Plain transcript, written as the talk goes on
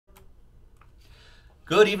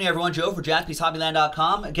Good evening, everyone. Joe for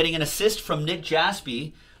JaspysHobbyland.com. Getting an assist from Nick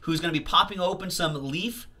Jaspy, who's going to be popping open some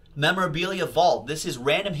Leaf Memorabilia Vault. This is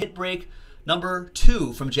random hit break number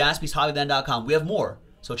 2 from JaspysHobbyland.com. We have more,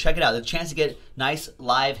 so check it out. There's a chance to get nice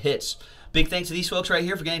live hits. Big thanks to these folks right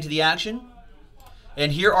here for getting to the action.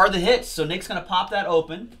 And here are the hits. So Nick's going to pop that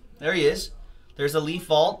open. There he is. There's the Leaf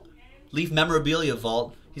Vault, Leaf Memorabilia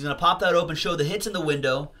Vault. He's going to pop that open, show the hits in the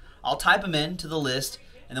window. I'll type them into the list,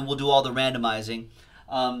 and then we'll do all the randomizing.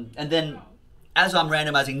 And then, as I'm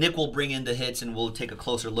randomizing, Nick will bring in the hits, and we'll take a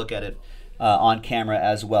closer look at it on camera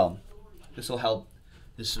as well. This will help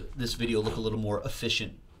this video look a little more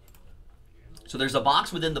efficient. So there's a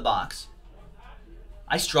box within the box.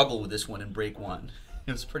 I struggle with this one in break 1.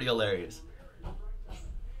 It was pretty hilarious.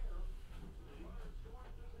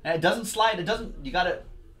 And it doesn't slide. It doesn't. You gotta.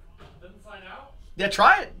 Doesn't slide out? Yeah,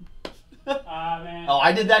 try it. Man. Oh,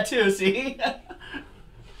 I did that too. See?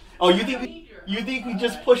 Oh, you think we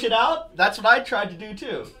just push it out? That's what I tried to do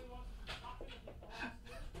too.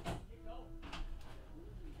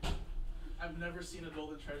 I've never seen a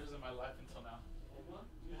golden treasures in my life until now.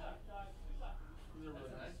 These are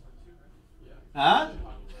really nice. Huh?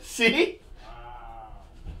 See?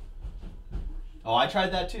 Oh, I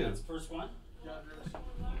tried that too. That's the first one.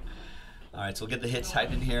 All right, so we'll get the hits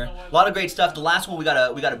typed in here. A lot of great stuff. The last one we got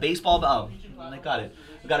a baseball. Oh, I got it.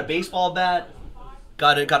 We got a baseball bat.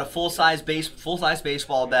 Got a full size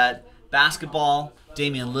baseball bat. Basketball.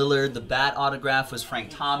 Damian Lillard. The bat autograph was Frank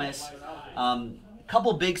Thomas.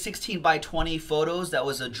 Couple big 16x20 photos. That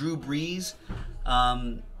was a Drew Brees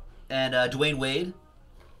and Dwayne Wade.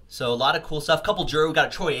 So a lot of cool stuff. Couple jersey. We got a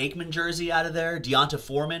Troy Aikman jersey out of there. Deonta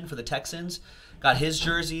Foreman for the Texans. Got his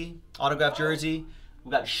jersey, autographed jersey. We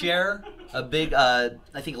got Cher, a big, I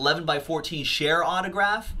think 11x14 Cher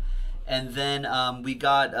autograph. And then we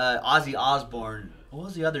got Ozzy Osbourne. What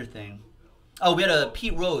was the other thing? Oh, we had a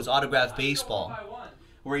Pete Rose autographed baseball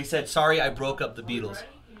where he said, "Sorry, I broke up the Beatles."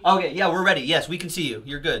 Okay, yeah, we're ready. Yes, we can see you.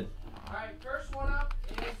 You're good. All right, first one up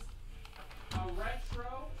is a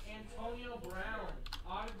retro Antonio Brown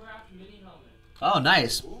autographed mini helmet. Oh,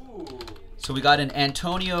 nice. Ooh. So we got an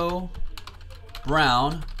Antonio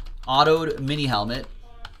Brown autoed mini helmet.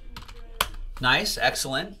 Nice,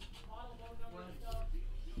 excellent.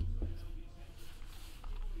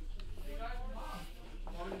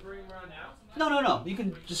 Want me to bring him around now? No. You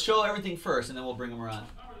can just show everything first, and then we'll bring them around.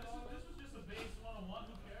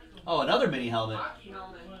 Oh, another mini helmet. Hockey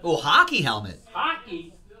helmet. Oh, hockey helmet.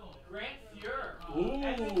 Hockey. Grant Fuhr. Ooh.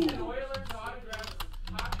 Edmonton Oilers autographed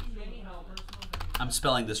hockey mini helmet. I'm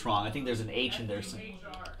spelling this wrong. I think there's an H in there.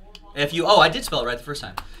 HR. Oh, I did spell it right the first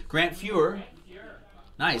time. Grant Fuhr.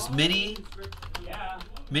 Nice. Mini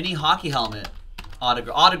hockey helmet.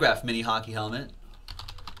 Autographed mini hockey helmet.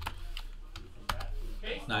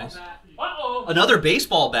 Nice. Uh-oh. Another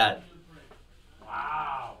baseball bat.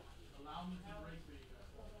 Wow.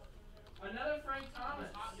 Another Frank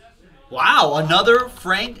Thomas. Wow, another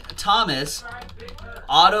Frank Thomas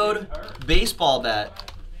autoed baseball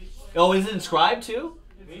bat. Oh, is it inscribed too?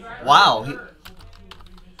 Wow.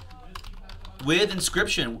 With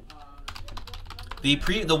inscription.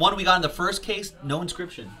 The one we got in the first case, no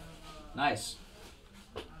inscription. Nice.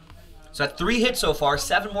 So that's 3 hits so far,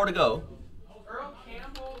 7 more to go. Earl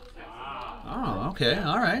Campbell. Oh, okay,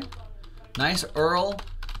 all right. Nice Earl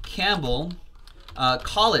Campbell,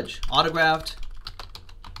 college autographed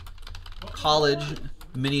college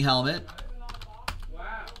mini helmet.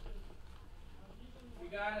 Wow. We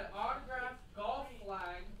got an autographed golf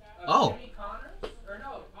flag of Oh. Jimmy Connors. Or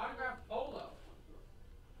no, autographed polo.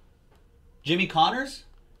 Jimmy Connors,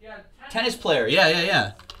 Yeah, tennis player. Yeah.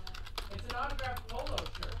 It's an autographed polo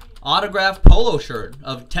shirt. Autographed polo shirt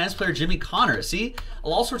of tennis player Jimmy Connors. See,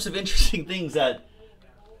 all sorts of interesting things that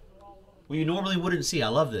we normally wouldn't see. I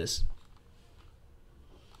love this.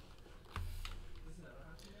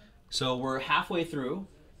 So we're halfway through.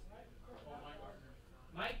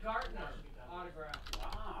 Mike Gardner autograph.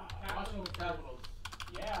 Wow. Capitals.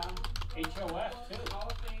 Yeah. HOF, too. Hall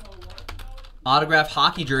of Fame award. Autographed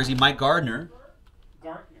hockey jersey, Mike Gardner.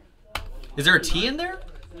 Gartner. Is there a T in there?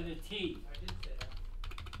 With a T.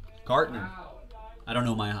 Gardner. Wow. I don't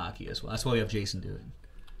know my hockey as well. That's why we have Jason do it.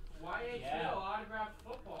 Y.A. Yeah. Tittle autographed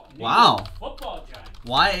football. Wow. Football giant.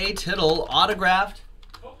 Y.A. Tittle autographed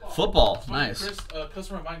football. Nice. Chris,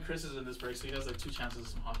 customer of mine, Chris, is in this break, so he has like 2 chances of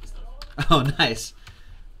some hockey stuff. Oh, nice.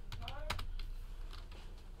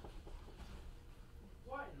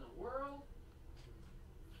 What in the world?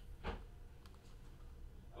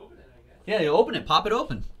 Open it, I guess. Yeah, you open it. Pop it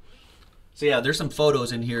open. So, yeah, there's some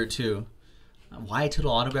photos in here, too. Y.A.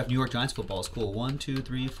 Tittle autographed New York Giants football is cool. 1, 2,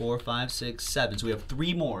 3, 4, 5, 6, 7. So we have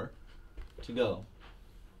 3 more to go.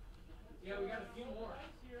 Yeah, we got a few more.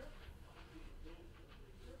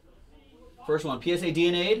 First one, PSA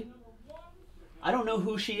DNA. I don't know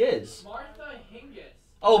who she is. Martha Hingis.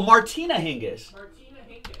 Oh, Martina Hingis. Martina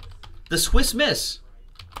Hingis. The Swiss Miss.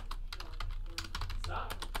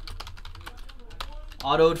 Stop.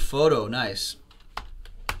 Autoed photo, nice.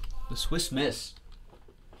 The Swiss Miss.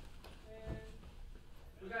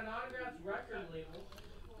 We got an autographed record label.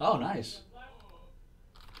 Oh, nice.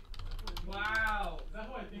 Wow.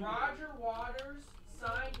 Roger Waters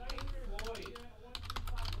signed Pink Floyd.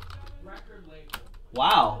 Record label.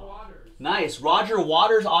 Wow. Waters. Nice. Roger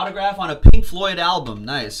Waters autograph on a Pink Floyd album.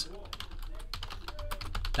 Nice.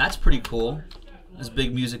 That's pretty cool. This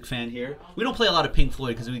big music fan here. We don't play a lot of Pink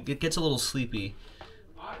Floyd because it gets a little sleepy.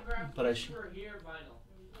 Autographed But I Wish You Were Here vinyl.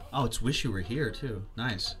 Oh, it's Wish You Were Here too.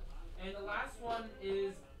 Nice. And the last one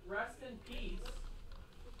is Rest in Peace.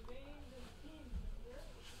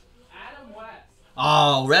 Adam West.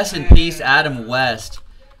 Oh, rest in peace, Adam West.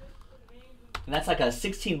 And that's like a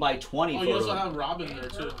 16 by 20 Oh, you also photo. have Robin there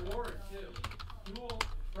too. Burt Ward, too.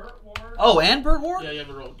 Burt Ward. Oh, and Burt Ward? Yeah, you have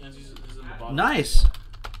a roll. He's in the bottom. Nice.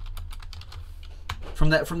 From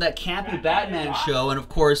that campy Batman show, and of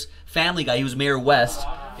course Family Guy. He was Mayor West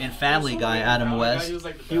in Family Guy. Adam West.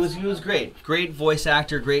 He was great. Great voice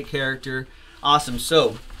actor. Great character. Awesome.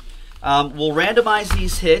 So we'll randomize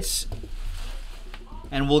these hits,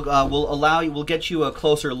 and we'll get you a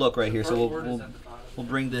closer look right here. So we'll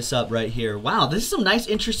bring this up right here. Wow, this is some nice,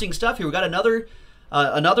 interesting stuff here. We got another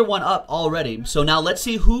one up already. So now let's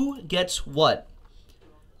see who gets what.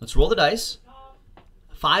 Let's roll the dice.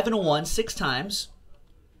 5 and a 1, 6 times.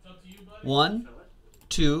 1,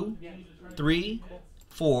 2, 3,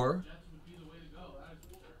 4. I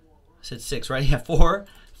said 6, right? Yeah, 4,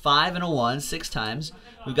 5 and a 1, 6 times.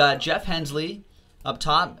 We've got Jeff Hensley up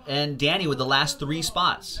top and Danny with the last 3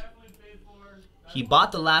 spots. He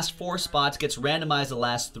bought the last 4 spots, gets randomized the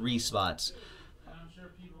last 3 spots.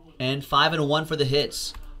 And 5 and a 1 for the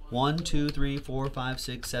hits. 1, 2, 3, 4, 5,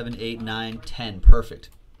 6, 7, 8, 9, 10.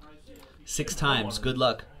 Perfect. 6 times. Good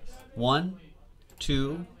luck. 1,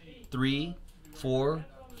 2, 3, 4,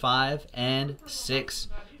 5, and 6.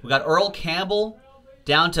 We got Earl Campbell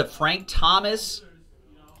down to Frank Thomas.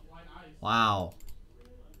 Wow.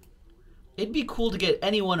 It'd be cool to get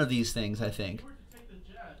any one of these things, I think.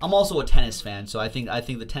 I'm also a tennis fan, so I think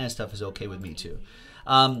the tennis stuff is okay with me too.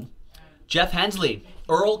 Jeff Hensley,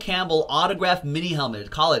 Earl Campbell autographed mini helmet,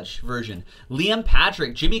 college version. Liam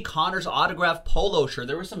Patrick, Jimmy Connors autographed polo shirt.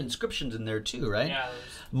 There were some inscriptions in there too, right? Yeah.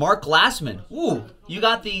 Mark Glassman. Ooh, you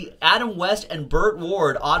got the Adam West and Burt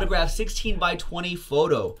Ward autographed 16 by 20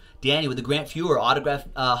 photo. Danny with the Grant Fuhrer autographed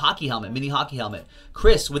hockey helmet, mini hockey helmet.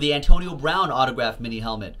 Chris with the Antonio Brown autographed mini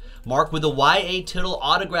helmet. Mark with the Y.A. Tittle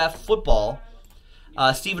autographed football.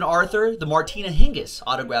 Stephen Arthur, the Martina Hingis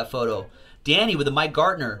autograph photo. Danny with the Mike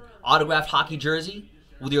Gartner autographed hockey jersey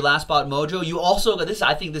with your last spot mojo. You also got this.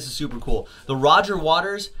 I think this is super cool. The Roger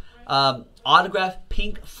Waters autographed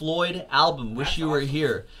Pink Floyd album. Wish You Were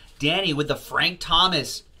Here. Danny with the Frank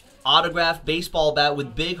Thomas autographed baseball bat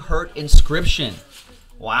with Big Hurt inscription.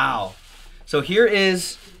 Wow. So here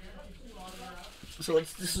is. So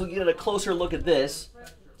let's get a closer look at this.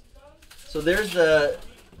 So there's the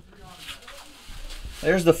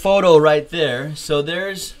photo right there. So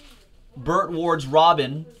there's Burt Ward's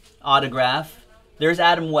Robin autograph. There's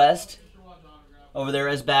Adam West over there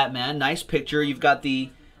as Batman. Nice picture. You've got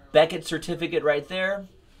the Beckett certificate right there.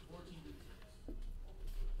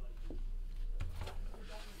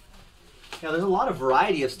 Yeah, there's a lot of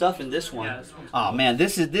variety of stuff in this one. Yeah, this one's Oh man,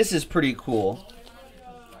 this is pretty cool.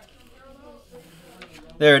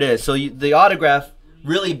 There it is. So the autograph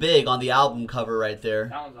really big on the album cover right there.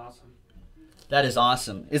 That one's awesome. That is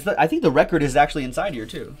awesome. I think the record is actually inside here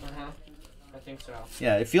too. I think so.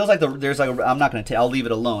 Yeah, it feels like there's like I'm not gonna I'll leave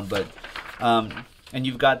it alone, but and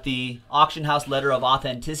you've got the auction house letter of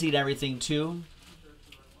authenticity and everything too.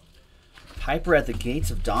 Piper at the Gates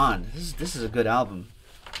of Dawn. This is a good album.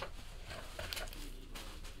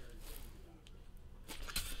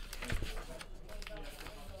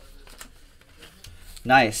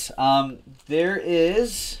 Nice. There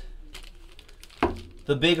is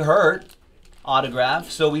the Big Hurt autograph.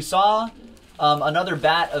 So we saw another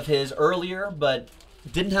bat of his earlier, but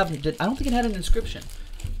I don't think it had an inscription.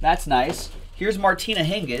 That's nice. Here's Martina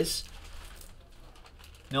Hingis,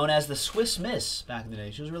 known as the Swiss Miss back in the day.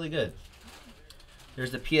 She was really good.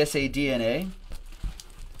 There's the PSA DNA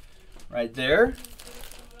right there.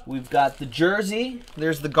 We've got the jersey.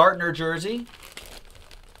 There's the Gartner jersey.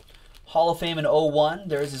 Hall of Fame in 01.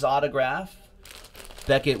 There's his autograph.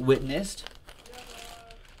 Beckett witnessed.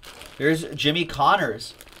 Here's Jimmy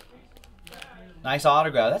Connors. Nice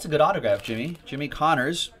autograph. That's a good autograph, Jimmy. Jimmy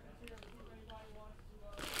Connors.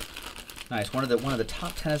 Nice. One of the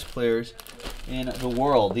top tennis players in the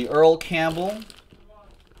world. The Earl Campbell.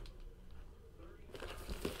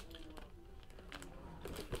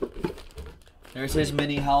 There's his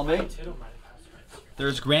mini helmet.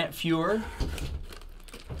 There's Grant Fuhr.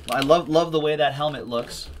 I love the way that helmet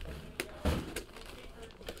looks.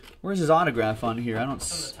 Where's his autograph on here? I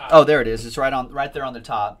don't. Oh, there it is. It's right there on the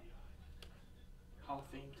top. Hall of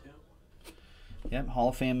Fame too. Yep, Hall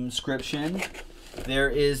of Fame inscription. There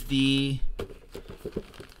is the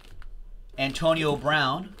Antonio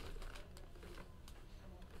Brown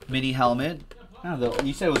mini helmet. I don't know,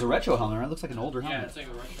 you said it was a retro helmet, right? It looks like an older helmet. Yeah, it's like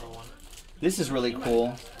a retro one. This is really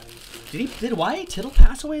cool. Did Wyatt Tittle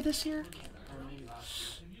pass away this year?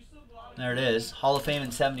 There it is. Hall of Fame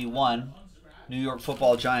in '71. New York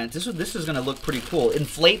Football Giants. This is gonna look pretty cool.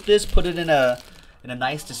 Inflate this, put it in a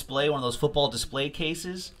nice display, one of those football display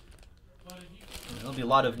cases. There'll be a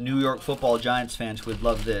lot of New York Football Giants fans who would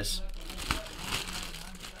love this.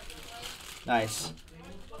 Nice.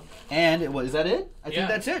 And is that it? I think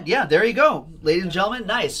that's it. Yeah, there you go. Ladies and gentlemen,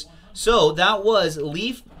 nice. So that was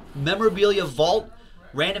Leaf Memorabilia Vault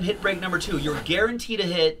Random Hit Break number 2. You're guaranteed a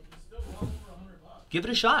hit. Give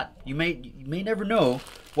it a shot. You may never know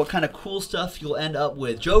what kind of cool stuff you'll end up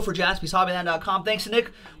with. Joe for JaspysHobbyland.com. Thanks,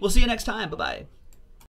 Nick. We'll see you next time. Bye-bye.